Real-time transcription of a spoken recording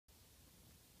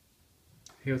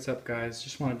Hey, what's up guys?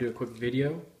 Just want to do a quick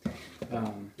video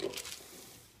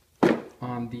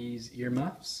on these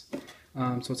earmuffs.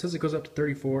 So it says it goes up to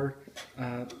 34.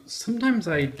 Sometimes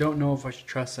I don't know if I should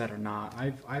trust that or not.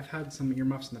 I've had some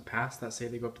earmuffs in the past that say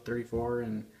they go up to 34,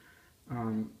 and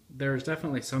there's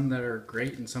definitely some that are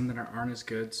great and some that aren't as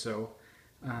good. So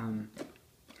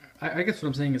I guess what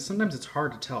I'm saying is sometimes it's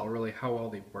hard to tell really how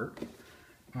well they work.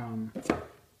 And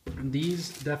these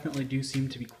definitely do seem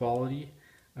to be quality.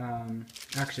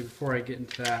 Actually, before I get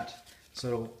into that,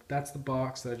 so that's the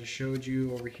box that I just showed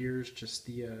you. Over here is just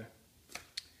the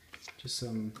just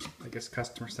some, I guess,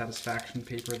 customer satisfaction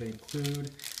paper they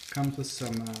include. Comes with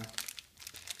some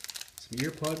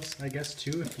earplugs, I guess,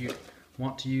 too, if you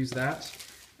want to use that.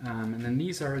 And then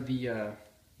these are the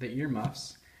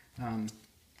earmuffs.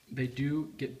 They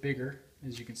do get bigger,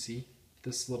 as you can see.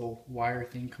 This little wire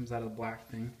thing comes out of the black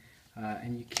thing,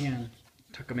 and you can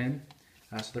tuck them in.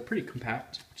 So they're pretty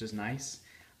compact, which is nice.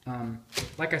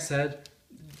 Like I said,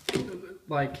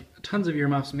 like tons of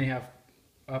earmuffs may have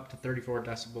up to 34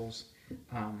 decibels,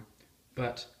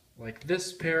 but like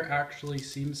this pair actually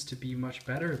seems to be much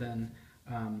better than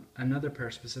another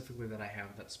pair specifically that I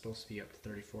have that's supposed to be up to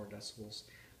 34 decibels,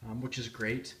 which is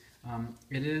great.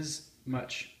 It is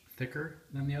much thicker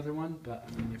than the other one, but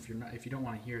I mean, if you don't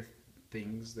want to hear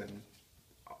things, then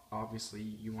obviously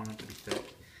you want it to be thick.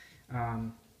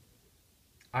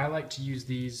 I like to use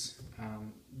these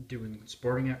doing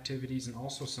sporting activities, and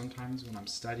also sometimes when I'm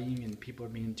studying and people are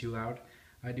being too loud,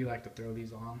 I do like to throw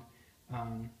these on.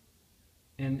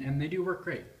 And they do work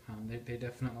great. They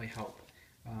definitely help.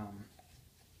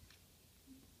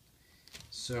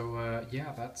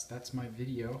 Yeah, that's my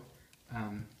video.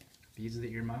 These are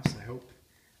the earmuffs. I hope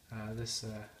this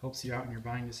helps you out in your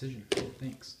buying decision.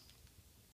 Thanks.